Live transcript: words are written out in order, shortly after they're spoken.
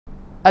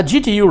A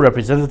GTU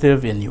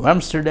representative in New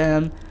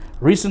Amsterdam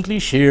recently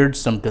shared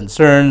some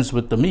concerns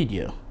with the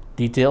media.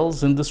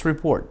 Details in this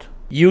report.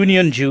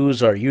 Union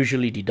dues are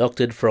usually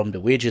deducted from the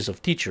wages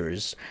of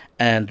teachers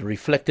and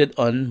reflected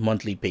on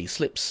monthly pay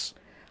slips.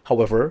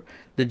 However,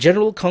 the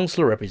General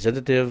Council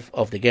representative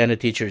of the Guyana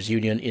Teachers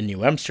Union in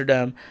New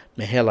Amsterdam,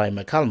 Mihaly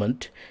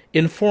McCalmont,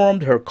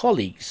 informed her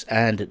colleagues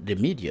and the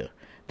media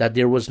that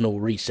there was no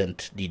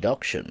recent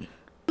deduction.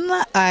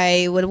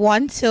 I would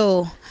want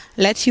to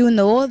let you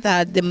know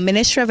that the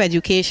Ministry of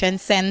Education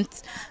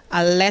sent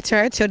a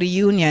letter to the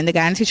union, the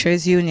Guyana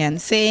Teachers Union,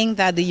 saying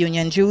that the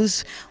union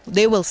dues,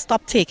 they will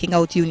stop taking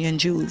out union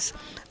dues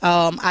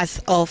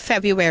as of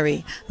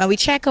February. When we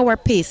check our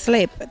pay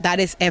slip, that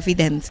is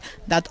evidence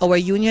that our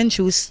union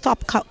dues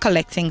stop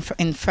collecting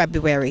in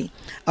February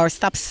or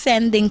stop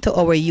sending to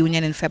our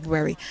union in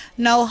February.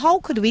 Now, how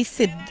could we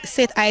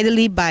sit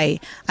idly by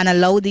and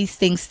allow these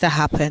things to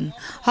happen?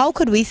 How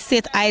could we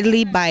sit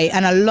idly by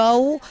and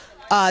allow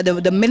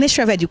the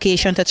Ministry of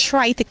Education to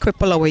try to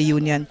cripple our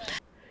union?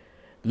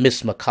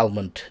 Ms.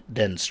 McCalmont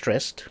then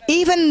stressed,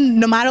 even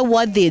no matter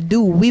what they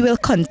do, we will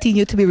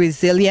continue to be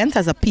resilient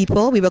as a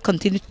people. We will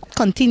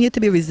continue to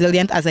be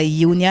resilient as a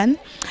union.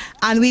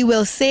 And we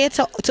will say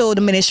to the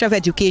Ministry of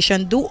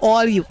Education, do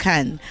all you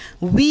can.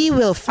 We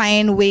will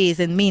find ways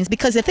and means.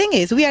 Because the thing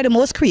is, we are the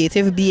most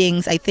creative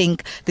beings I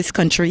think this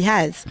country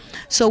has.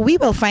 So we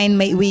will find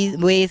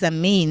ways and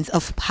means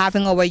of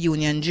having our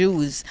union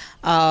dues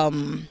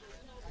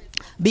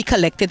be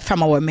collected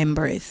from our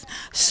members.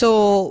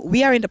 So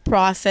we are in the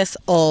process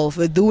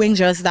of doing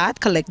just that,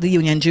 collect the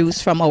union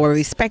dues from our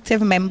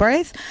respective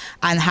members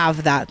and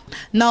have that.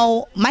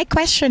 Now, my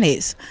question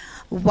is,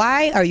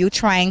 why are you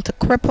trying to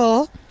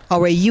cripple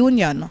our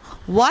union?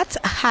 What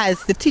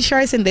has the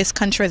teachers in this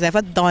country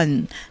ever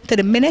done to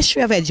the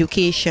Ministry of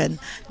Education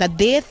that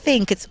they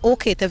think it's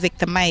okay to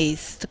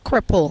victimize, to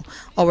cripple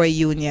our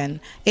union?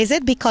 Is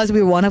it because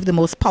we're one of the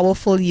most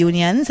powerful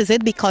unions? Is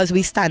it because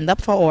we stand up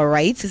for our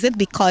rights? Is it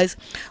because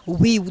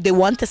they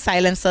want to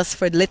silence us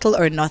for little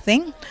or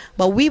nothing?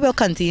 But we will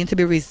continue to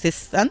be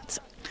resistant,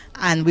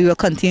 and we will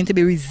continue to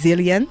be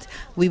resilient.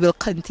 We will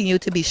continue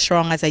to be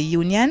strong as a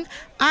union,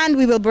 and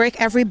we will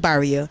break every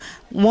barrier.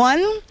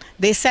 One,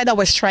 they said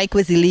our strike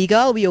was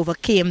illegal. We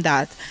overcame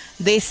that.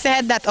 They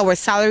said that our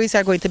salaries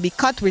are going to be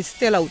cut. We're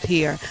still out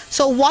here.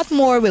 So what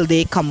more will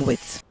they come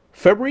with?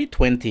 February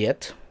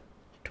 20th,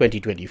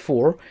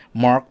 2024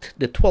 marked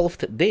the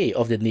 12th day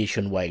of the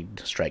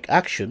nationwide strike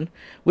action,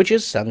 which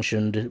is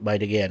sanctioned by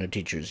the Guyana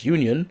Teachers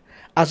Union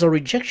as a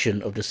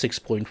rejection of the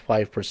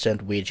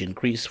 6.5% wage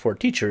increase for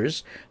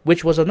teachers,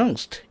 which was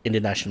announced in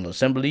the National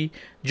Assembly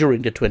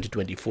during the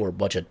 2024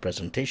 budget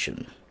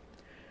presentation.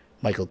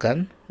 Michael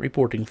Khan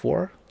reporting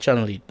for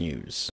Channel 8 News.